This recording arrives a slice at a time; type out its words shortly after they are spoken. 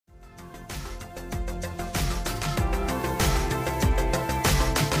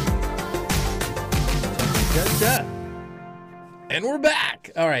Alaska. And we're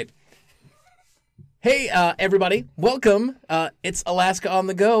back. All right. Hey, everybody. Welcome. It's Alaska on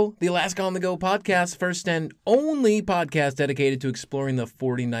the Go, the Alaska on the Go podcast, first and only podcast dedicated to exploring the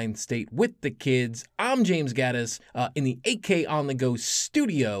 49th state with the kids. I'm James Gaddis in the AK on the Go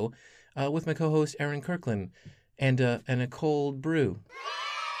studio with my co-host Aaron Kirkland and a cold brew.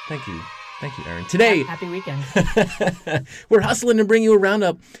 Thank you. Thank you, Aaron. Today, happy weekend. We're hustling to bring you a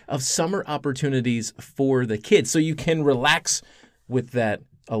roundup of summer opportunities for the kids so you can relax with that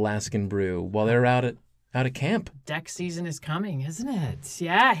Alaskan brew while they're out at camp. Deck season is coming, isn't it?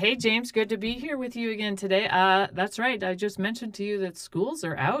 Yeah. Hey, James, good to be here with you again today. That's right. I just mentioned to you that schools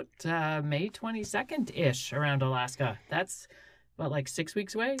are out May 22nd-ish around Alaska. That's like 6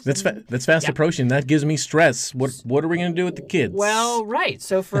 weeks away? That's fast approaching. That gives me stress. What are we going to do with the kids? Well, right.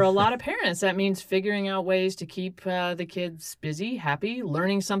 So for a lot of parents, that means figuring out ways to keep the kids busy, happy,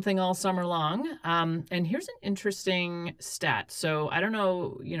 learning something all summer long. And here's an interesting stat. So I don't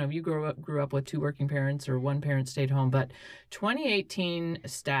know, if you grew up with two working parents or one parent stayed home, but 2018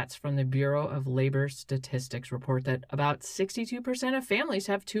 stats from the Bureau of Labor Statistics report that about 62% of families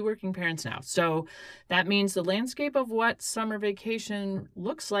have two working parents now. So that means the landscape of what summer vacation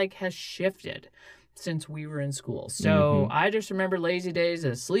looks like has shifted since we were in school. So I just remember lazy days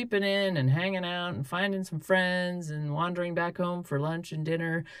of sleeping in and hanging out and finding some friends and wandering back home for lunch and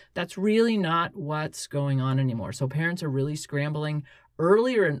dinner. That's really not what's going on anymore. So parents are really scrambling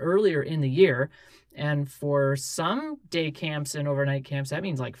earlier and earlier in the year. And for some day camps and overnight camps, that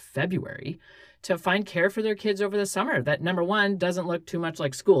means like February, to find care for their kids over the summer. That, number one, doesn't look too much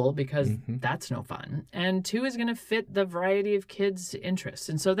like school because that's no fun. And two, is going to fit the variety of kids' interests.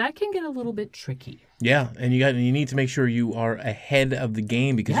 And so that can get a little bit tricky. Yeah, and you need to make sure you are ahead of the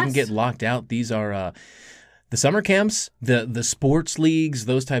game because you can get locked out. These are the summer camps, the sports leagues,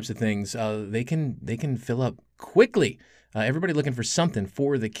 those types of things. They can fill up quickly. Everybody looking for something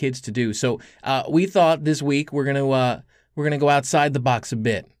for the kids to do. So we thought this week we're gonna go outside the box a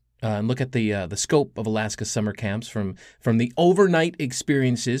bit. And look at the scope of Alaska summer camps from the overnight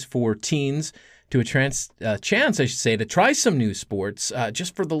experiences for teens to a chance, I should say, to try some new sports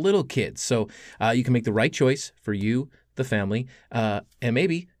just for the little kids. So you can make the right choice for you, the family, and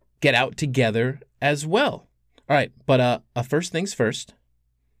maybe get out together as well. All right, but first things first.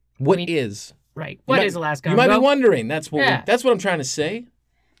 What is Alaska? You might be wondering. That's what I'm trying to say.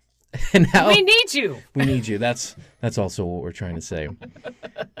 And now we need you. We need you. That's also what we're trying to say.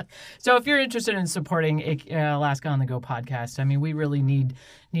 So if you're interested in supporting Alaska on the Go podcast, I mean, we really need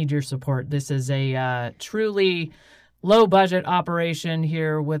your support. This is a truly low-budget operation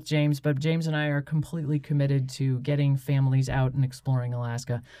here with James, but James and I are completely committed to getting families out and exploring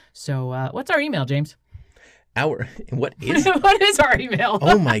Alaska. So what's our email, James? What is our email?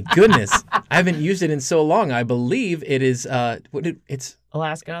 Oh my goodness. I haven't used it in so long. I believe it is it's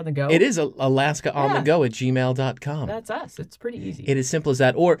Alaska on the Go. It is Alaska on the Go at gmail.com. That's us. It's pretty easy. It is simple as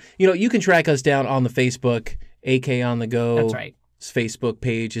that. Or, you can track us down on the Facebook, AK on the Go. That's right. Facebook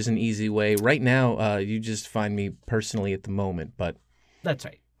page is an easy way. Right now, you just find me personally at the moment, but that's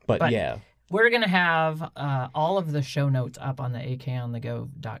right. But yeah. We're going to have all of the show notes up on the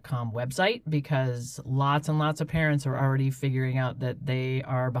akonthego.com website because lots and lots of parents are already figuring out that they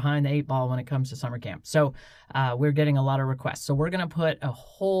are behind the eight ball when it comes to summer camp. So we're getting a lot of requests. So we're going to put a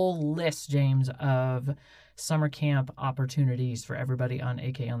whole list, James, of summer camp opportunities for everybody on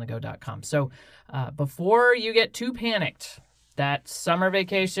akonthego.com. So before you get too panicked that summer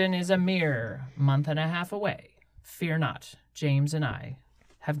vacation is a mere month and a half away, fear not. James and I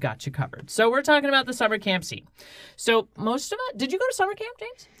have got you covered. So we're talking about the summer camp scene. So most of it, did you go to summer camp,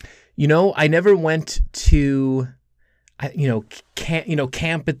 James? I never went to,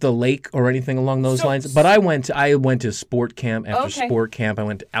 camp at the lake or anything along those lines. But I went to sport camp after sport camp. I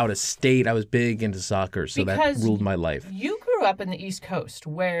went out of state. I was big into soccer, so that ruled my life. You grew up in the East Coast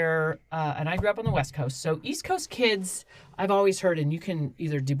where, and I grew up on the West Coast. So East Coast kids, I've always heard, and you can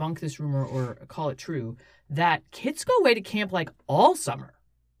either debunk this rumor or call it true, that kids go away to camp like all summer.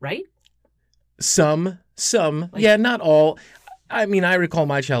 Right? Some, yeah, not all. I mean, I recall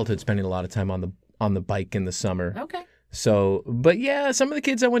my childhood spending a lot of time on the bike in the summer. Okay. So, but yeah, some of the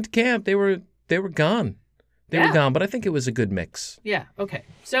kids that went to camp, they were gone. They were gone, but I think it was a good mix. Yeah. Okay.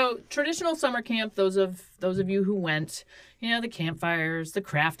 So traditional summer camp, those of you who went, the campfires, the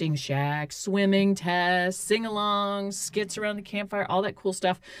crafting shacks, swimming tests, sing-alongs, skits around the campfire, all that cool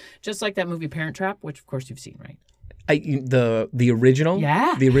stuff. Just like that movie Parent Trap, which of course you've seen, right? The original?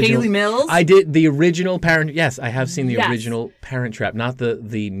 Yeah. The original. Haley Mills? I did the original Parent. Yes, I have seen the original Parent Trap, not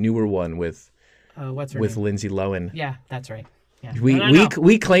the newer one with what's her with name? Lindsay Lohan. Yeah, that's right. Yeah.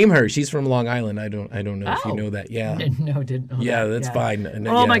 We claim her. She's from Long Island. I don't know if you know that. Yeah. Didn't know that. That's fine.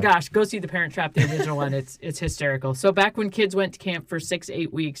 Oh my gosh, go see The Parent Trap, the original one. It's hysterical. So back when kids went to camp for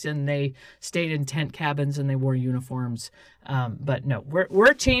 6-8 weeks and they stayed in tent cabins and they wore uniforms. But no,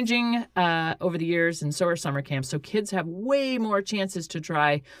 we're changing over the years, and so are summer camps. So kids have way more chances to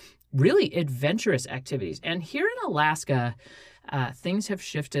try really adventurous activities. And here in Alaska, things have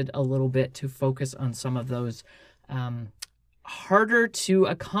shifted a little bit to focus on some of those harder to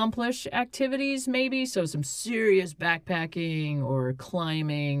accomplish activities, maybe. So some serious backpacking or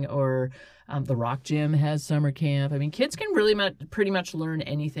climbing, or the Rock Gym has summer camp. I mean, kids can really pretty much learn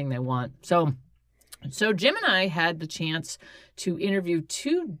anything they want. So Jim and I had the chance to interview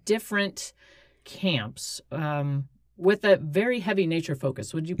 2 different camps with a very heavy nature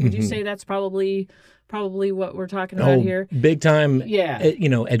focus. Would you say that's probably what we're talking about here? Big time. Yeah.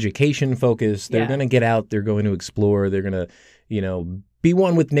 Education focus. They're going to get out. They're going to explore. They're going to, be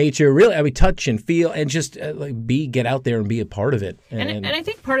one with nature. Really, I mean, touch and feel, and just get out there and be a part of it. And I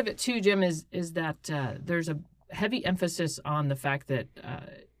think part of it too, Jim, is that there's a heavy emphasis on the fact that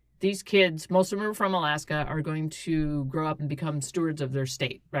these kids, most of them are from Alaska, are going to grow up and become stewards of their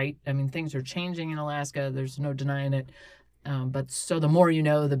state, right? I mean, things are changing in Alaska. There's no denying it. But so the more you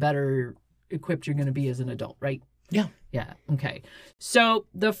know, the better equipped you're going to be as an adult, right? Yeah. Yeah. Okay. So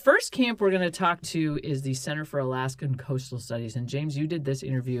the first camp we're going to talk to is the Center for Alaskan Coastal Studies. And James, you did this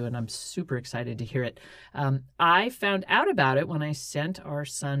interview, and I'm super excited to hear it. I found out about it when I sent our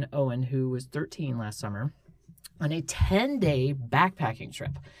son, Owen, who was 13 last summer, on a 10-day backpacking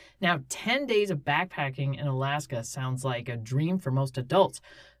trip. Now, 10 days of backpacking in Alaska sounds like a dream for most adults,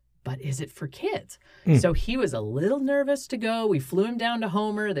 but is it for kids? So he was a little nervous to go. We flew him down to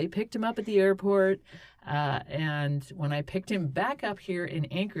Homer. They picked him up at the airport. And when I picked him back up here in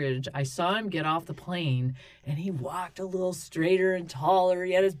Anchorage, I saw him get off the plane, and he walked a little straighter and taller.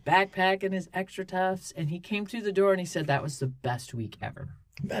 He had his backpack and his extra tufts, and he came through the door and he said that was the best week ever.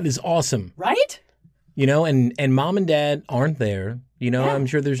 That is awesome. Right? And mom and dad aren't there. I'm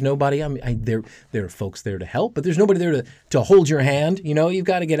sure there's nobody. There are folks there to help, but there's nobody there to hold your hand. You've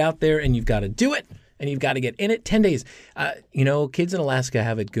got to get out there and you've got to do it, and you've got to get in it. 10 days. Kids in Alaska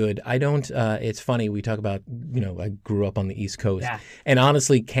have it good. I don't. It's funny. We talk about, I grew up on the East Coast, and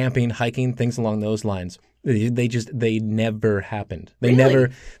honestly, camping, hiking, things along those lines, they never happened.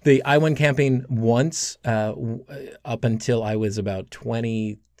 I went camping once up until I was about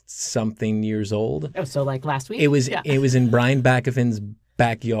 20-something years old. Oh, so like last week? It was in Brian Backofin's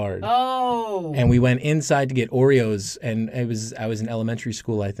backyard. Oh. And we went inside to get Oreos, and I was in elementary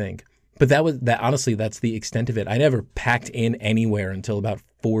school, I think. But honestly, that's the extent of it. I never packed in anywhere until about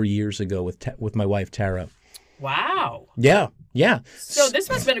 4 years ago with my wife Tara. Wow. Yeah. So this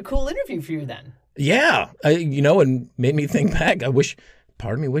must have been a cool interview for you then. Yeah. And made me think back. I love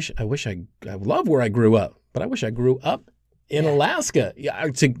where I grew up, but I wish I grew up in Alaska. Yeah,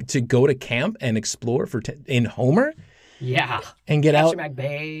 to go to camp and explore in Homer. Yeah. And get out. Kachemak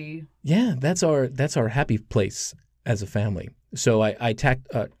Bay. Yeah, that's our happy place as a family. So I talked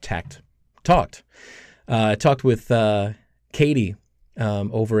with Katie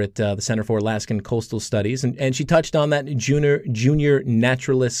over at the Center for Alaskan Coastal Studies, and she touched on that junior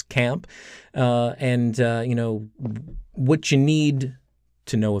naturalist camp, and what you need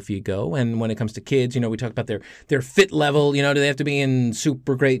to know if you go. And when it comes to kids, we talk about their fit level. Do they have to be in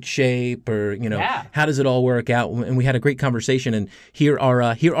super great shape, or how does it all work out? And we had a great conversation. And here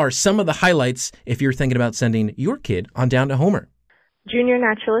are some of the highlights if you're thinking about sending your kid on down to Homer. Junior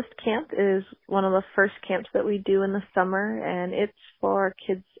Naturalist Camp is one of the first camps that we do in the summer, and it's for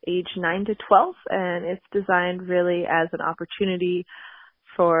kids age 9 to 12, and it's designed really as an opportunity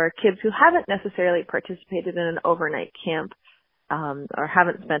for kids who haven't necessarily participated in an overnight camp, or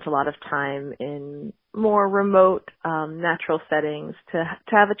haven't spent a lot of time in more remote natural settings to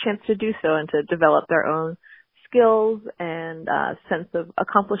have a chance to do so and to develop their own skills and sense of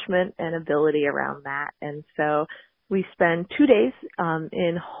accomplishment and ability around that. And so we spend 2 days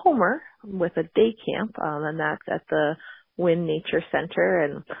in Homer with a day camp, and that's at the Wynn Nature Center.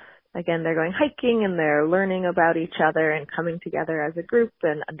 And again, they're going hiking and they're learning about each other and coming together as a group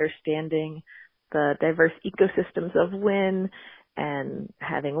and understanding the diverse ecosystems of Wynn and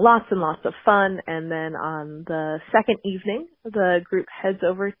having lots and lots of fun. And then on the second evening, the group heads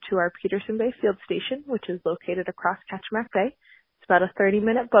over to our Peterson Bay Field Station, which is located across Kachemak Bay. It's about a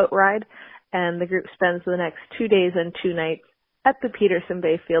 30-minute boat ride, and the group spends the next 2 days and 2 nights at the Peterson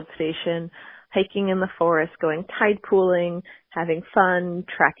Bay Field Station, hiking in the forest, going tide pooling, having fun,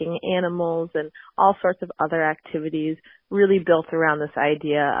 tracking animals, and all sorts of other activities really built around this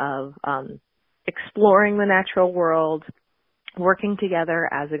idea of exploring the natural world, working together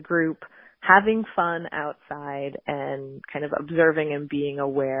as a group, having fun outside, and kind of observing and being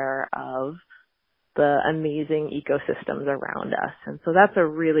aware of the amazing ecosystems around us. And so that's a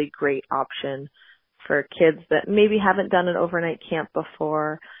really great option for kids that maybe haven't done an overnight camp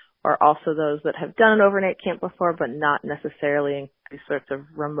before, or also those that have done an overnight camp before, but not necessarily in these sorts of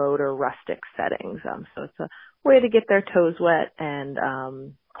remote or rustic settings. So it's a way to get their toes wet and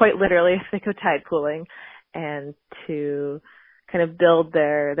quite literally if they go tide pooling, and to kind of build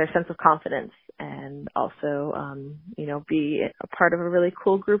their sense of confidence, and also, be a part of a really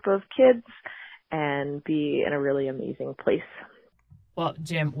cool group of kids and be in a really amazing place. Well,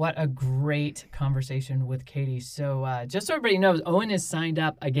 Jim, what a great conversation with Katie. So just so everybody knows, Owen is signed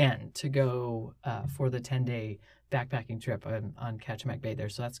up again to go for the 10-day backpacking trip on Kachemak Bay there.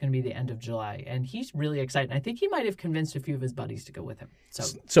 So that's going to be the end of July. And he's really excited. I think he might have convinced a few of his buddies to go with him.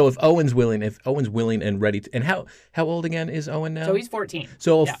 So if Owen's willing and ready to, and how old again is Owen now? So he's 14.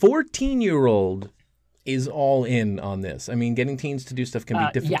 So a 14-year-old is all in on this. I mean, getting teens to do stuff can be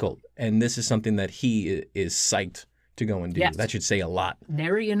difficult. Yeah. And this is something that he is psyched to go and do. Yes. That should say a lot.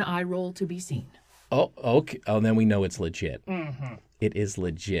 Nary an eye roll to be seen. Oh, okay. Oh, then we know it's legit. Mm-hmm. It is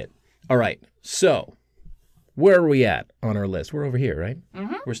legit. All right. So where are we at on our list? We're over here, right?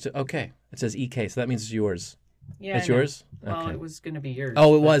 Mm-hmm. We're still okay. It says EK, so that means it's yours. Yeah, it's yours? Well, okay. It was going to be yours.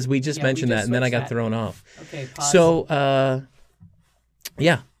 Oh, it was. We just mentioned that, and then I got thrown off. Okay, pause. So,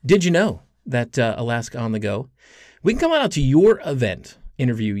 did you know that Alaska on the Go, we can come out to your event,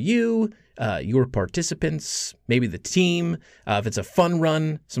 interview you, your participants, maybe the team, if it's a fun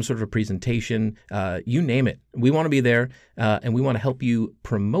run, some sort of a presentation, you name it. We want to be there, and we want to help you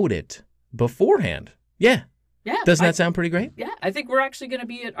promote it beforehand. Yeah. Yeah. Doesn't that sound pretty great? Yeah. I think we're actually going to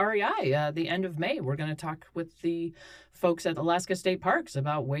be at REI the end of May. We're going to talk with the folks at Alaska State Parks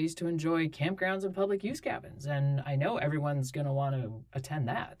about ways to enjoy campgrounds and public use cabins. And I know everyone's going to want to attend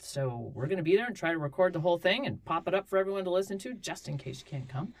that. So we're going to be there and try to record the whole thing and pop it up for everyone to listen to just in case you can't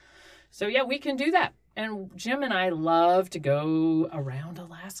come. So, yeah, we can do that. And Jim and I love to go around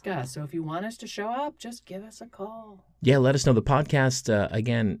Alaska. So if you want us to show up, just give us a call. Yeah, let us know. The podcast,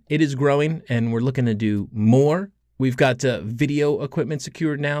 again, it is growing, and we're looking to do more. We've got video equipment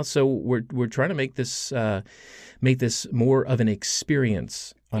secured now, so we're trying to make this more of an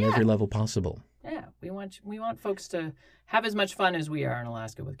experience on every level possible. Yeah, we want folks to have as much fun as we are in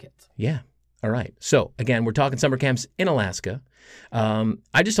Alaska with kids. Yeah. All right. So, again, we're talking summer camps in Alaska.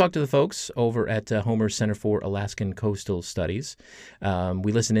 I just talked to the folks over at Homer Center for Alaskan Coastal Studies.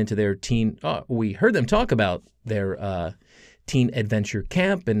 We listened into their we heard them talk about their teen adventure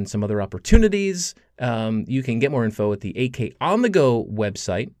camp and some other opportunities. You can get more info at the AK On The Go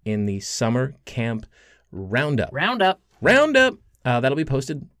website in the Summer Camp Roundup. That'll be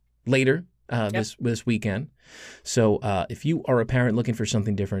posted later this weekend. So if you are a parent looking for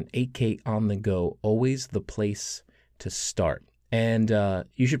something different, AK On The Go, always the place to start. And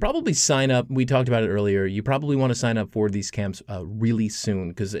you should probably sign up. We talked about it earlier. You probably want to sign up for these camps really soon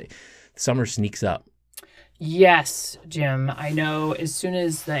because summer sneaks up. Yes, Jim. I know as soon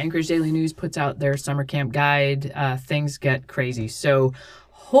as the Anchorage Daily News puts out their summer camp guide, things get crazy. So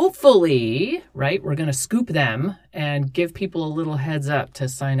hopefully, right, we're going to scoop them and give people a little heads up to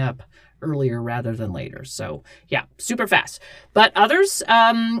sign up earlier rather than later. So yeah, super fast. But others,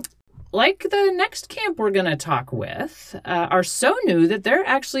 like the next camp we're going to talk with, are so new that they're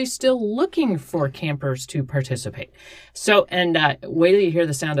actually still looking for campers to participate. So, and wait till you hear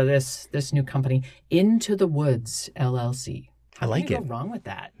the sound of this new company, Into the Woods LLC. I like it. Go wrong with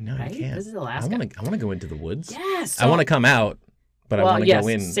that? No, right? I can't. This is Alaska. I want to go into the woods. Yes. I want to come out. But I want to go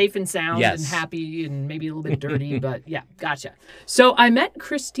in. Safe and sound and happy and maybe a little bit dirty, but yeah, gotcha. So I met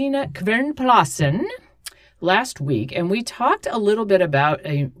Christina Kvernplassen last week, and we talked a little bit about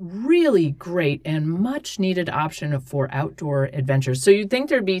a really great and much needed option for outdoor adventures. So you'd think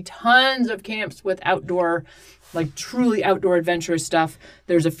there'd be tons of camps with outdoor, like truly outdoor adventurous stuff.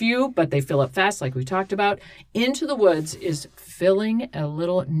 There's a few, but they fill up fast, like we talked about. Into the Woods is filling a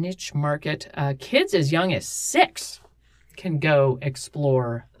little niche market. Kids as young as 6 can go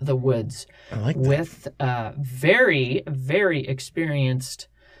explore the woods with very, very experienced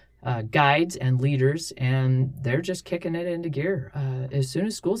guides and leaders, and they're just kicking it into gear as soon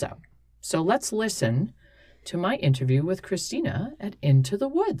as school's out. So let's listen to my interview with Christina at Into the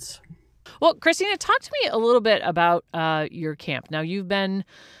Woods. Well, Christina, talk to me a little bit about your camp. Now, you've been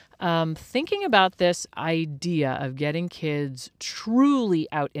thinking about this idea of getting kids truly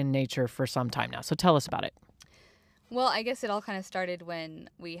out in nature for some time now. So tell us about it. Well, I guess it all kind of started when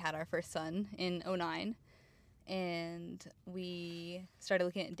we had our first son in 2009, and we started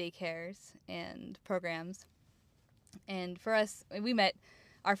looking at daycares and programs, And for us,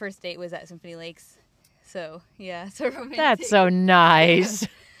 our first date was at Symphony Lakes. So, yeah, so romantic. That's so nice.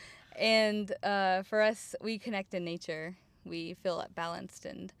 And for us, we connect in nature. We feel balanced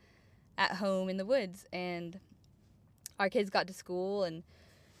and at home in the woods. And our kids got to school, and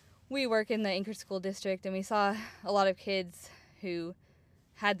we work in the Anchorage School District, and we saw a lot of kids who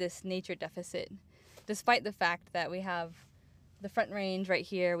had this nature deficit, despite the fact that we have the Front Range right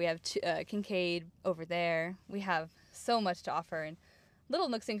here, we have Kincaid over there. We have so much to offer, and little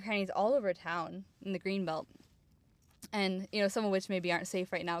nooks and crannies all over town in the Greenbelt. And, some of which maybe aren't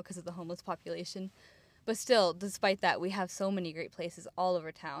safe right now because of the homeless population. But still, despite that, we have so many great places all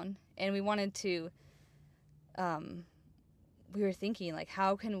over town. And we wanted to, we were thinking, like,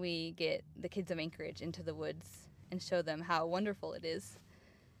 how can we get the kids of Anchorage into the woods and show them how wonderful it is?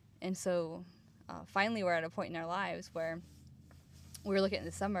 And so finally we're at a point in our lives where we were looking at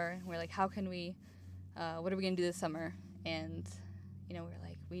the summer, and we're like, how can we, what are we going to do this summer? And, we're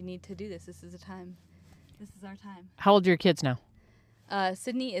like, we need to do this. This is the time. This is our time. How old are your kids now?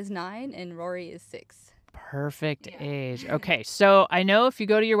 Sydney is 9 and Rory is 6. Perfect age. Okay, so I know if you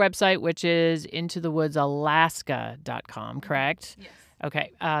go to your website, which is intothewoodsalaska.com, correct? Yes.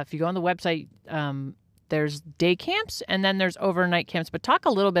 Okay, if you go on the website, there's day camps and then there's overnight camps. But talk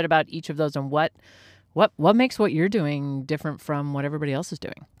a little bit about each of those and what makes what you're doing different from what everybody else is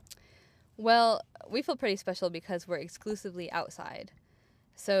doing. Well, we feel pretty special because we're exclusively outside.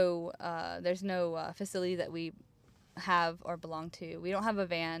 So there's no facility that we have or belong to. We don't have a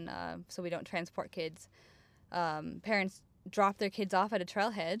van, so we don't transport kids. Parents drop their kids off at a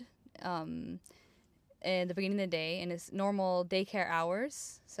trailhead in the beginning of the day, and it's normal daycare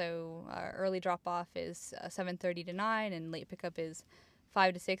hours. So our early drop-off is 7:30 to 9, and late pickup is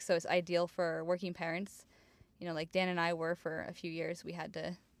 5 to 6, so it's ideal for working parents. Like Dan and I were for a few years. We had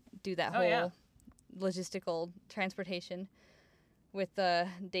to do that whole logistical transportation with the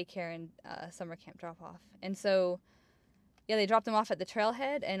daycare and summer camp drop-off. And so, they drop them off at the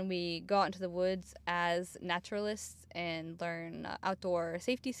trailhead, and we go out into the woods as naturalists and learn outdoor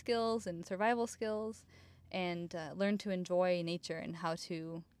safety skills and survival skills, and learn to enjoy nature and how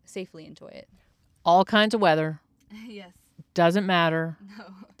to safely enjoy it. All kinds of weather. Yes. Doesn't matter. No.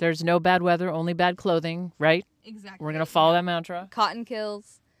 There's no bad weather, only bad clothing, right? Exactly. We're going to follow that mantra. Cotton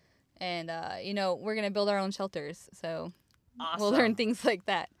kills. And, we're going to build our own shelters. So awesome. We'll learn things like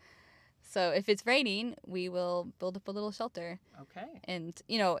that. So if it's raining, we will build up a little shelter. Okay. And,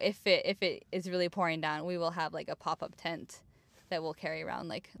 if it is really pouring down, we will have, like, a pop-up tent that we'll carry around,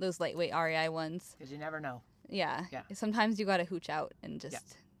 like those lightweight REI ones. Because you never know. Yeah. Sometimes you got to hooch out and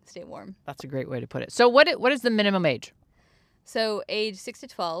just stay warm. That's a great way to put it. So what is the minimum age? So age 6 to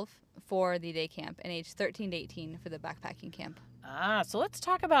 12 for the day camp, and age 13 to 18 for the backpacking camp. So let's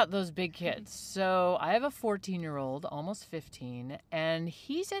talk about those big kids. So I have a 14-year-old, almost 15, and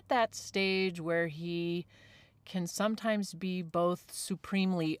he's at that stage where he can sometimes be both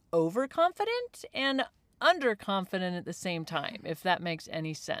supremely overconfident and underconfident at the same time, if that makes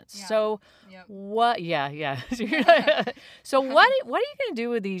any sense. Yeah. So what? Yeah. So what are you going to do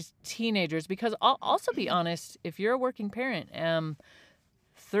with these teenagers? Because I'll also be honest, if you're a working parent,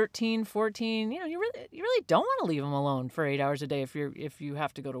 13, 14, you really don't want to leave them alone for 8 hours a day if you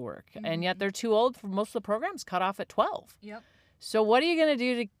have to go to work. Mm-hmm. And yet they're too old for most of the programs cut off at 12. Yep. So what are you going to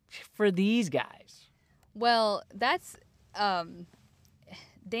do for these guys? Well, that's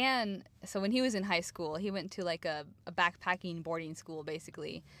Dan. So when he was in high school, he went to like a backpacking boarding school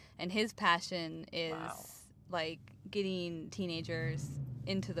basically, and his passion is like getting teenagers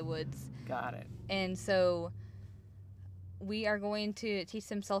into the woods. Got it. And so we are going to teach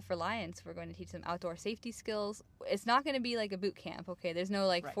them self-reliance. We're going to teach them outdoor safety skills. It's not going to be like a boot camp, okay? There's no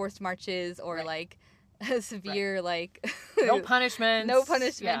like forced marches or like a severe like no punishments. No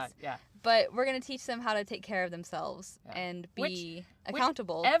punishments. Yeah. But we're going to teach them how to take care of themselves and be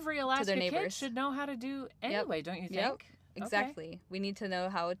accountable every to their neighbors. Kid should know how to do anyway, don't you think? Yep. Exactly. Okay. We need to know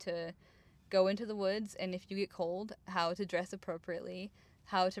how to go into the woods, and if you get cold, how to dress appropriately,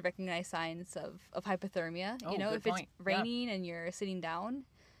 how to recognize signs of hypothermia. If it's raining and you're sitting down,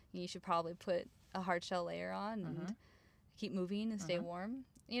 you should probably put a hard shell layer on and keep moving and stay warm.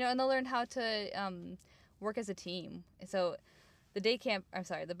 And they'll learn how to work as a team. So the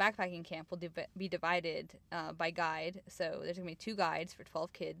backpacking camp will be divided by guide. So there's going to be 2 guides for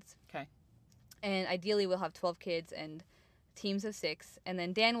 12 kids. Okay. And ideally we'll have 12 kids and teams of 6. And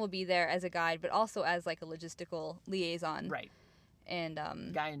then Dan will be there as a guide, but also as like a logistical liaison. Right. And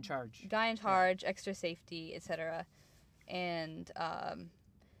guy in charge, extra safety, etc. And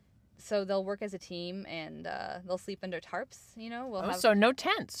so they'll work as a team, and they'll sleep under tarps. We'll have so no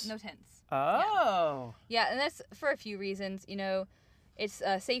tents. no tents. Oh. Yeah, and that's for a few reasons. It's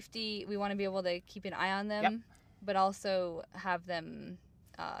safety. We want to be able to keep an eye on them, but also have them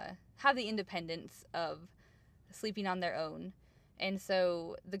have the independence of sleeping on their own. And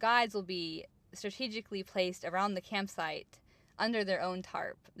so the guides will be strategically placed around the campsite under their own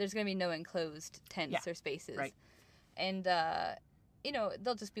tarp. There's going to be no enclosed tents or spaces. Right. And,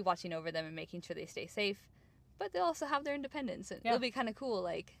 they'll just be watching over them and making sure they stay safe. But they'll also have their independence. It'll be kind of cool,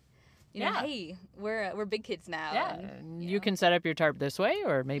 like, hey, we're big kids now. Yeah, and you can set up your tarp this way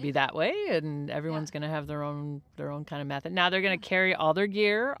or maybe that way, and everyone's going to have their own kind of method. Now they're going to carry all their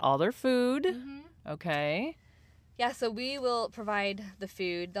gear, all their food. Mm-hmm. Okay. Yeah, so we will provide the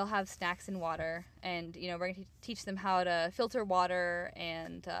food. They'll have snacks and water, and we're going to teach them how to filter water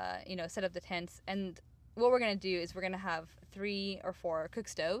and set up the tents. And what we're going to do is we're going to have 3 or 4 cook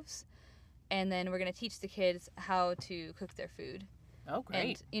stoves, and then we're going to teach the kids how to cook their food. Oh,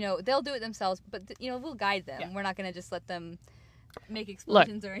 great. And they'll do it themselves, but we'll guide them. Yeah. We're not going to just let them make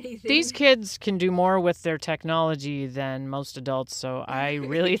explosions or anything. These kids can do more with their technology than most adults, so I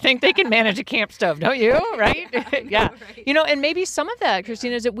really think they can manage a camp stove, don't you? Right? Yeah. Right. And maybe some of that,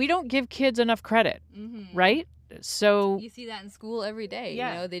 Christina, is that we don't give kids enough credit, right? So you see that in school every day.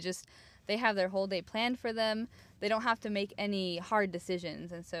 Yeah. They have their whole day planned for them. They don't have to make any hard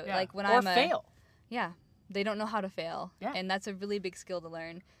decisions, and so fail. Yeah, they don't know how to fail, and that's a really big skill to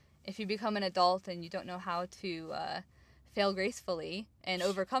learn. If you become an adult and you don't know how to fail gracefully and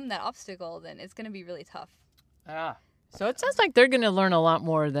overcome that obstacle, then it's going to be really tough. So it sounds like they're going to learn a lot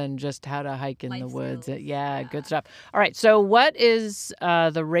more than just how to hike in the woods. Skills. Yeah, good stuff. All right, so what is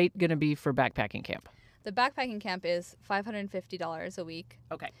the rate going to be for backpacking camp? The backpacking camp is $550 a week.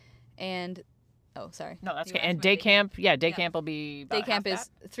 Okay. And, sorry. No, that's okay. And day camp? Yeah, day camp will be about day camp half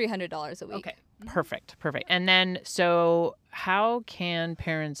is $300 a week. Okay, perfect. And then, so how can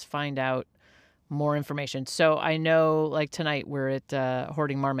parents find out more information? So I know, like tonight, we're at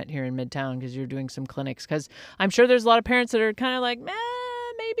Hoarding Marmot here in Midtown because you're doing some clinics. Because I'm sure there's a lot of parents that are kind of like,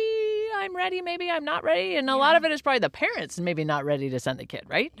 maybe I'm ready, maybe I'm not ready. And a lot of it is probably the parents maybe not ready to send the kid,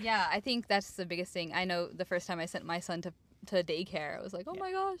 right? Yeah, I think that's the biggest thing. I know the first time I sent my son to daycare, I was like, oh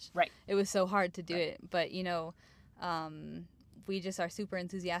my gosh. Right. It was so hard to do it. But, we just are super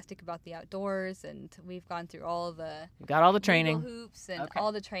enthusiastic about the outdoors, and we've gone through all the... You've got all the training. Hoops and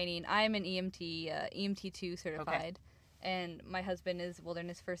all the training. I'm an EMT2 certified, and my husband is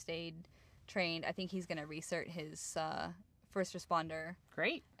wilderness first aid trained. I think he's going to recert his first responder.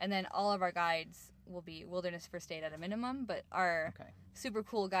 Great. And then all of our guides will be wilderness first aid at a minimum, but our super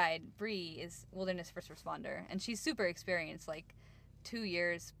cool guide, Bree, is wilderness first responder, and she's super experienced, like 2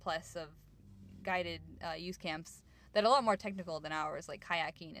 years plus of guided youth camps that are a lot more technical than ours, like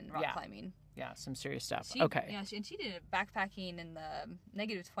kayaking and rock climbing. Yeah, some serious stuff. Yeah, and she did backpacking in the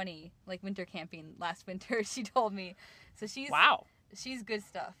 -20, like winter camping last winter, she told me. So she's good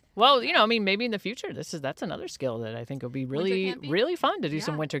stuff. Well, maybe in the future, that's another skill that I think will be really, really fun to do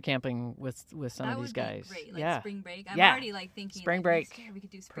some winter camping with some of these guys. That would be great, like spring break. I'm already thinking spring break. We could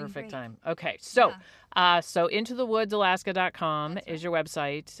do spring break. Perfect time. Okay, so so intothewoodsalaska.com is your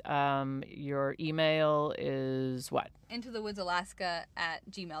website. Your email is what?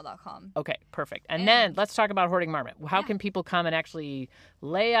 intothewoodsalaska@gmail.com. Okay, perfect. And then let's talk about Hoarding Marmot. How can people come and actually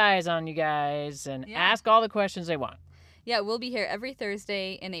lay eyes on you guys and ask all the questions they want? Yeah, we'll be here every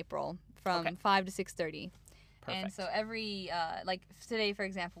Thursday in April from 5 to 6:30. Perfect. And so every, like today, for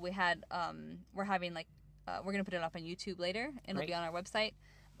example, we're having we're going to put it up on YouTube later, and it'll be on our website,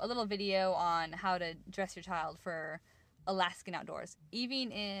 a little video on how to dress your child for Alaskan outdoors.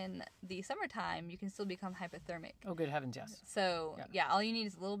 Even in the summertime, you can still become hypothermic. Oh, good heavens, yes. So, all you need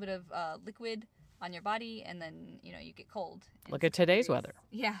is a little bit of liquid on your body, and then, you get cold. Look at today's weather.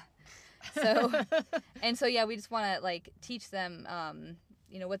 Yeah. So, we just want to teach them,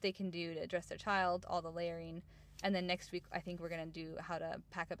 what they can do to dress their child, all the layering. And then next week, I think we're going to do how to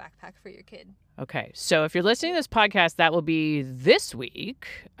pack a backpack for your kid. Okay. So if you're listening to this podcast, that will be this week.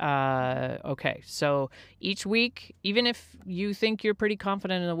 Okay. So each week, even if you think you're pretty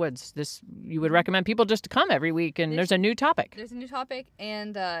confident in the woods, you would recommend people just to come every week, and there's a new topic. There's a new topic.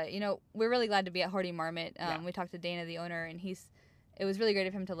 And, we're really glad to be at Hoarding Marmot. We talked to Dana, the owner, and it was really great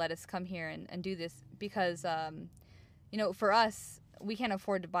of him to let us come here and do this because, for us, we can't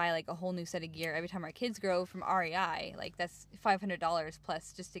afford to buy a whole new set of gear every time our kids grow from REI. That's $500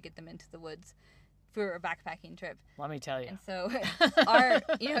 plus just to get them into the woods for a backpacking trip. Let me tell you. And so our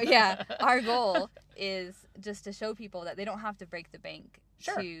goal is just to show people that they don't have to break the bank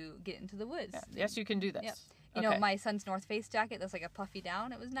to get into the woods. Yeah. Yes, you can do this. You know, my son's North Face jacket that's like a puffy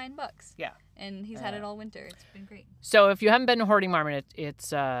down, it was $9. Yeah. And he's had it all winter. It's been great. So if you haven't been to Hoarding Marmot,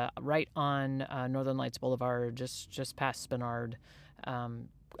 it's right on Northern Lights Boulevard, just past Spenard,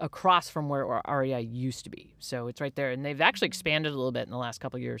 across from where REI used to be. So it's right there. And they've actually expanded a little bit in the last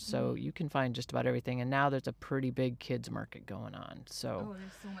couple of years. So you can find just about everything. And now there's a pretty big kids market going on. So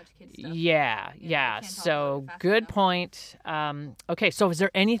there's so much kids stuff. Yeah. So good point. Okay, so is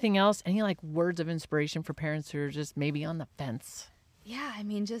there anything else? Any like words of inspiration for parents who are just maybe on the fence? Yeah, I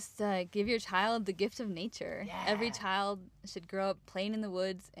mean, just give your child the gift of nature. Yeah. Every child should grow up playing in the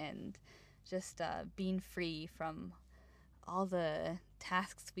woods and just being free from all the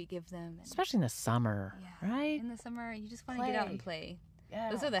tasks we give them. Especially in the summer, right? In the summer, you just want to get out and play.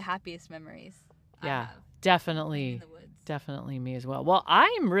 Yeah. Those are the happiest memories. Yeah, definitely. In the woods. Definitely me as well. Well,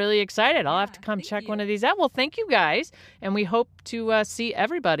 I'm really excited. I'll have to come check one of these out. Well, thank you guys. And we hope to see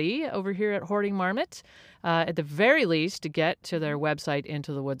everybody over here at Hoarding Marmot. At the very least, to get to their website,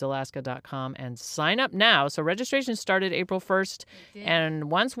 intothewoodsalaska.com, and sign up now. So registration started April 1st. And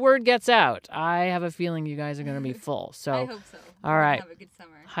once word gets out, I have a feeling you guys are going to be full. So I hope so. All right. Have a good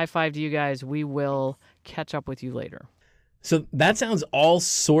summer. High five to you guys. We will catch up with you later. So that sounds all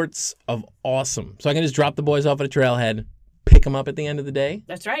sorts of awesome. So I can just drop the boys off at a trailhead, pick them up at the end of the day.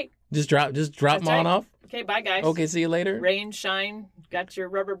 That's right. Just drop them on off. Okay, bye guys. Okay, see you later. Rain, shine, got your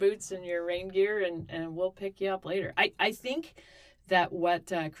rubber boots and your rain gear, and we'll pick you up later. I think that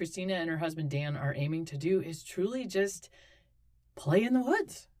what Christina and her husband Dan are aiming to do is truly just play in the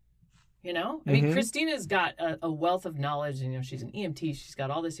woods. You know, I mean, Christina's got a wealth of knowledge. You know, she's an EMT. She's got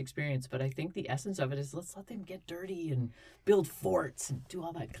all this experience. But I think the essence of it is let's let them get dirty and build forts and do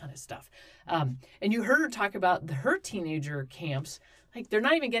all that kind of stuff. And you heard her talk about her teenager camps. Like, they're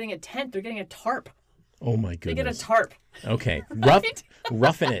not even getting a tent. They're getting a tarp. Oh, my goodness. They get a tarp. Okay. Right?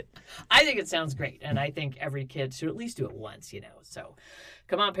 Roughing it. I think it sounds great. And I think every kid should at least do it once, you know. So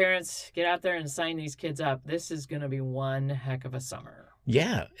come on, parents. Get out there and sign these kids up. This is going to be one heck of a summer.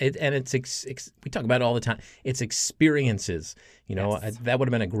 Yeah, we talk about it all the time. It's experiences. You know, Yes. that would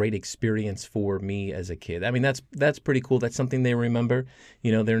have been a great experience for me as a kid. I mean, that's pretty cool. That's something they remember.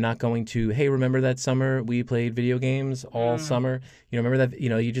 You know, they're not going to, hey, remember that summer we played video games all summer? You know, remember that? You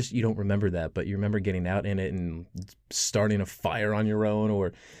know, you don't remember that, but you remember getting out in it and starting a fire on your own,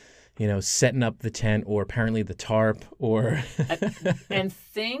 or, you know, setting up the tent, or apparently the tarp, or And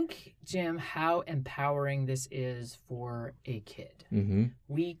think, Jim, how empowering this is for a kid. Mm-hmm.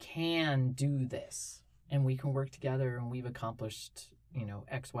 We can do this, and we can work together, and we've accomplished, you know,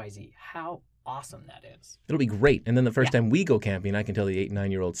 X, Y, Z. How awesome that is. It'll be great. And then the first time we go camping, I can tell the 8 and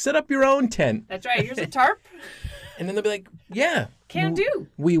 9-year-olds, set up your own tent. That's right. Here's a tarp. And then they'll be like, yeah. Can do.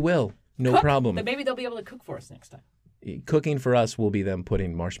 We will. No Cook. problem. But maybe they'll be able to cook for us next time. Cooking for us will be them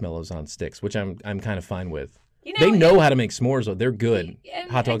putting marshmallows on sticks, which I'm kind of fine with. You They know how to make s'mores, though. They're good.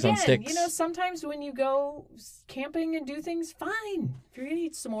 And Hot dogs on again, sticks. You know, sometimes when you go camping and do things, fine. If you're going to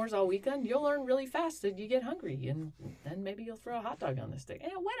eat s'mores all weekend, you'll learn really fast that you get hungry, and then maybe you'll throw a hot dog on the stick.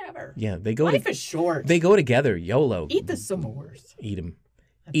 Whatever. Yeah, they go. Life is short. They go together. YOLO. Eat the s'mores. Eat them.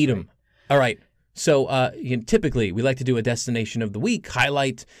 Eat them. All right. So typically we like to do a destination of the week,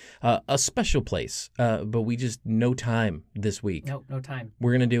 highlight a special place, but we just no time this week. Nope, no time.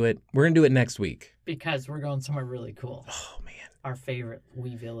 We're gonna do it. We're gonna do it next week. Because we're going somewhere really cool. Oh man, our favorite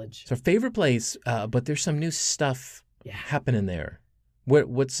Wee Village. It's our favorite place, but there's some new stuff happening there.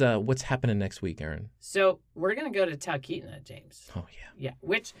 What's happening next week, Aaron? So we're gonna go to Talkeetna, James. Oh yeah. Yeah,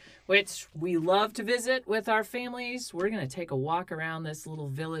 which we love to visit with our families. We're going to take a walk around this little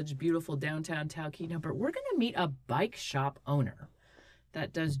village, beautiful downtown Talkeetna, but we're going to meet a bike shop owner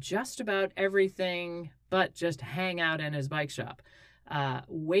that does just about everything but just hang out in his bike shop.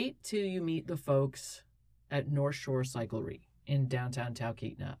 Wait till you meet the folks at North Shore Cyclery in downtown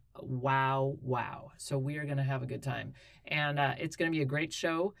Talkeetna. Wow. So we are going to have a good time. And it's going to be a great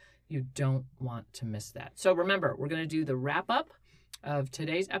show. You don't want to miss that. So remember, we're going to do the wrap-up of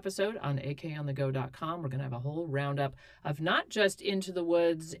today's episode on akonthego.com. We're going to have a whole roundup of not just Into the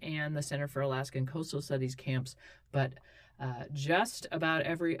Woods and the Center for Alaskan Coastal Studies camps, but just about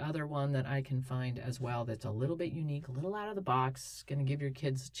every other one that I can find as well that's a little bit unique, a little out of the box, going to give your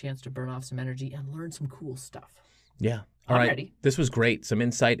kids a chance to burn off some energy and learn some cool stuff. Yeah. I'm All right. ready. This was great. Some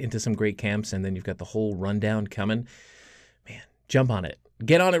insight into some great camps, and then you've got the whole rundown coming. Man, jump on it.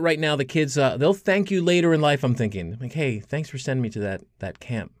 Get on it right now. The kids, they'll thank you later in life, I'm thinking. Like, hey, thanks for sending me to that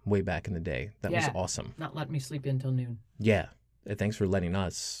camp way back in the day. That was awesome. Not letting me sleep in till noon. Yeah. Thanks for letting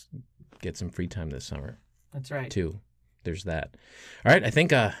us get some free time this summer, That's right. too. There's that. All right. I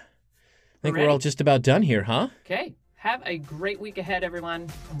think we're ready? all just about done here, huh? Okay. Have a great week ahead, everyone,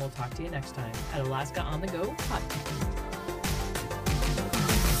 and we'll talk to you next time at Alaska on the Go podcast.